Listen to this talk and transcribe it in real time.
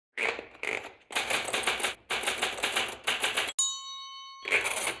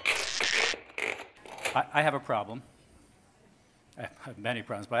I have a problem. I have many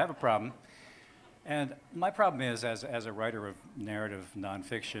problems, but I have a problem. And my problem is, as a writer of narrative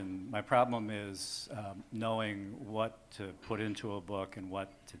nonfiction, my problem is knowing what to put into a book and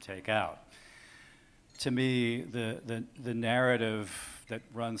what to take out. To me, the narrative that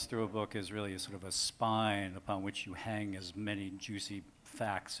runs through a book is really sort of a spine upon which you hang as many juicy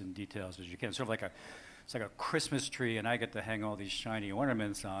facts and details as you can. Sort of like it's like a Christmas tree, and I get to hang all these shiny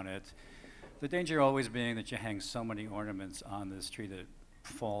ornaments on it. The danger always being that you hang so many ornaments on this tree that it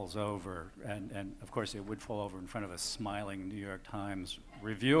falls over, and of course it would fall over in front of a smiling New York Times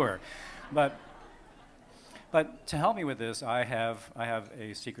reviewer. But to help me with this, I have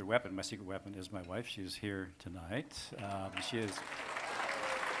a secret weapon. My secret weapon is my wife. She's here tonight. She is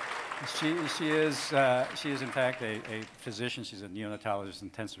in fact a physician. She's a neonatologist,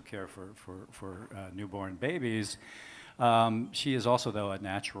 intensive care for newborn babies. She is also, though, a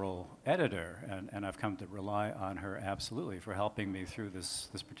natural editor, and I've come to rely on her absolutely for helping me through this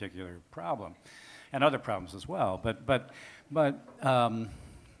particular problem, and other problems as well. But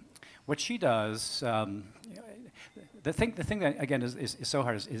what she does, the thing that again is so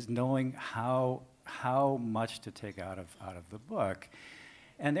hard is knowing how much to take out of the book,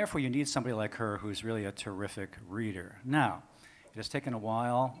 and therefore you need somebody like her who's really a terrific reader. Now, it has taken a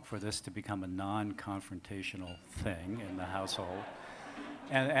while for this to become a non-confrontational thing in the household.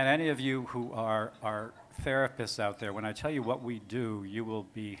 And any of you who are therapists out there, when I tell you what we do, you will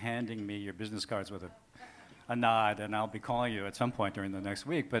be handing me your business cards with a nod, and I'll be calling you at some point during the next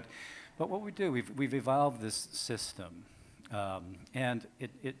week. But what we do, we've evolved this system. And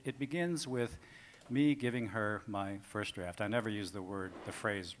it begins with me giving her my first draft. I never use the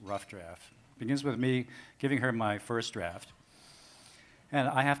phrase rough draft. It begins with me giving her my first draft. And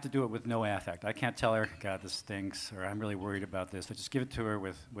I have to do it with no affect. I can't tell her, God, this stinks, or I'm really worried about this. I just give it to her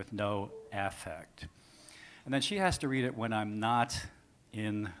with no affect. And then she has to read it when I'm not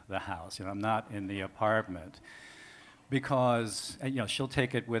in the house, I'm not in the apartment. Because she'll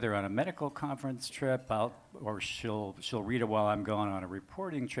take it with her on a medical conference trip, or she'll read it while I'm going on a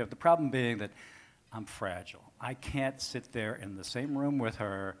reporting trip. The problem being that I'm fragile. I can't sit there in the same room with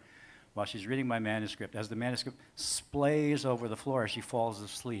her while she's reading my manuscript, as the manuscript splays over the floor as she falls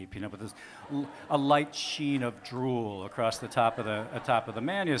asleep, with this a light sheen of drool across the top of the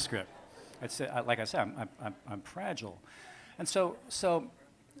manuscript. Like I said, I'm fragile, and so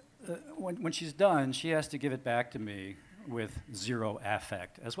when she's done, she has to give it back to me with zero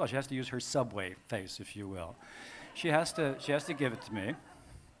affect as well. She has to use her subway face, if you will. She has to give it to me.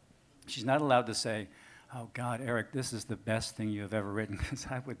 She's not allowed to say, "Oh God, Erik, this is the best thing you have ever written," because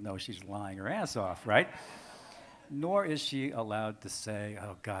I would know she's lying her ass off, right? Nor is she allowed to say,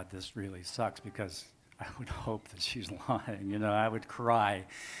 "Oh God, this really sucks," because I would hope that she's lying. I would cry.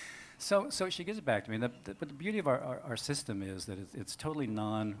 So she gives it back to me. But the beauty of our system is that it's totally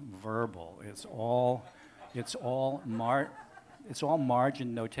non-verbal. It's all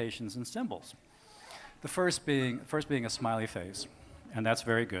margin notations and symbols. The first being a smiley face. And that's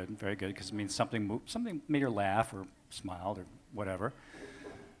very good, because it means something made her laugh or smiled or whatever.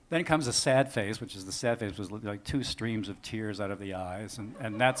 Then comes a sad face, which is the sad face was like two streams of tears out of the eyes,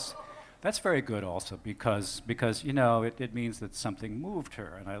 and that's very good also because it means that something moved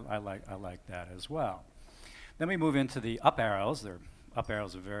her, and I like that as well. Then we move into the up arrows. They're up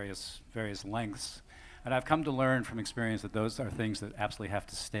arrows of various lengths, and I've come to learn from experience that those are things that absolutely have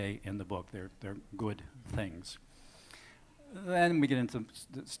to stay in the book. They're good things. Then we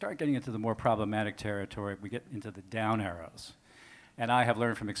start getting into the more problematic territory. We get into the down arrows. And I have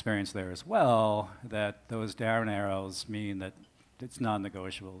learned from experience there as well that those down arrows mean that it's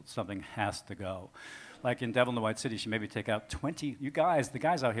non-negotiable. Something has to go. Like in Devil in the White City, she made me take out 20. The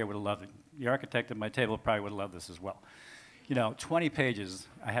guys out here would have loved it. The architect at my table probably would have loved this as well. 20 pages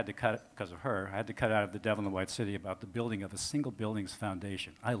I had to cut, because of her, I had to cut out of the Devil in the White City about the building of a single building's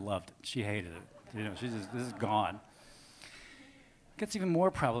foundation. I loved it. She hated it. This is gone. It gets even more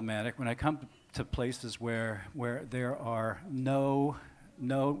problematic when I come to places where there are no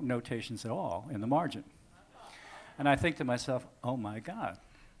notations at all in the margin. And I think to myself, oh my God,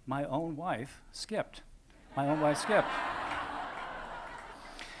 my own wife skipped.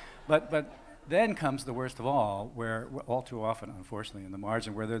 But then comes the worst of all, where all too often, unfortunately, in the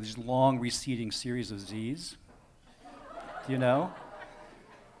margin, where there's these long receding series of Z's. Do you know?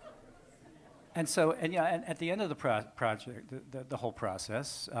 And at the end of the project, the whole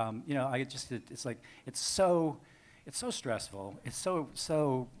process, it's so stressful, it's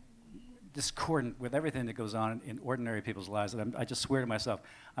so discordant with everything that goes on in ordinary people's lives that I just swear to myself,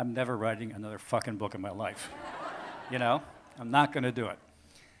 I'm never writing another fucking book in my life. I'm not going to do it.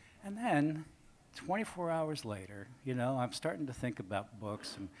 And then 24 hours later, you know, I'm starting to think about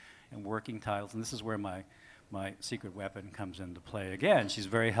books and working titles, and this is where my secret weapon comes into play again. She's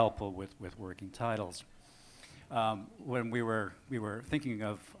very helpful with working titles. When we were thinking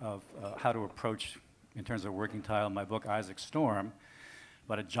of how to approach, in terms of working title, my book Isaac Storm,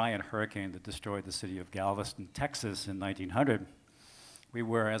 about a giant hurricane that destroyed the city of Galveston, Texas in 1900, we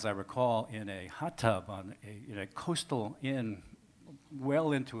were, as I recall, in a hot tub in a coastal inn,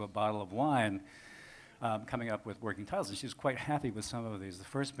 well into a bottle of wine, coming up with working titles, and she was quite happy with some of these. The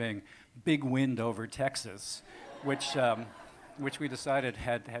first being "Big Wind Over Texas," which we decided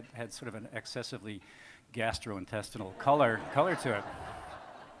had sort of an excessively gastrointestinal color to it.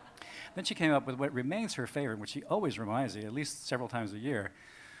 Then she came up with what remains her favorite, which she always reminds me, at least several times a year.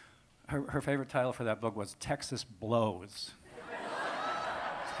 Her favorite title for that book was "Texas Blows."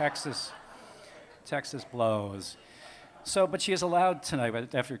 Texas Blows. So, but she is allowed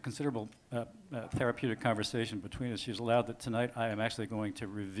tonight, after considerable therapeutic conversation between us, she's allowed that tonight I am actually going to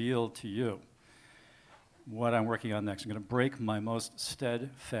reveal to you what I'm working on next. I'm going to break my most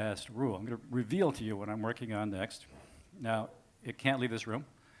steadfast rule. I'm going to reveal to you what I'm working on next. Now, it can't leave this room.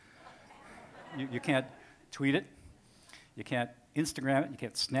 You can't tweet it. You can't Instagram it. You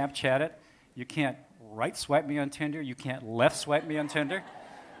can't Snapchat it. You can't right swipe me on Tinder. You can't left swipe me on Tinder.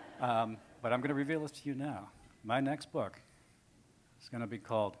 But I'm going to reveal this to you now. My next book is going to be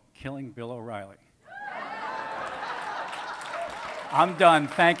called Killing Bill O'Reilly. I'm done.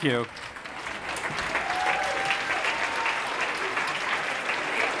 Thank you.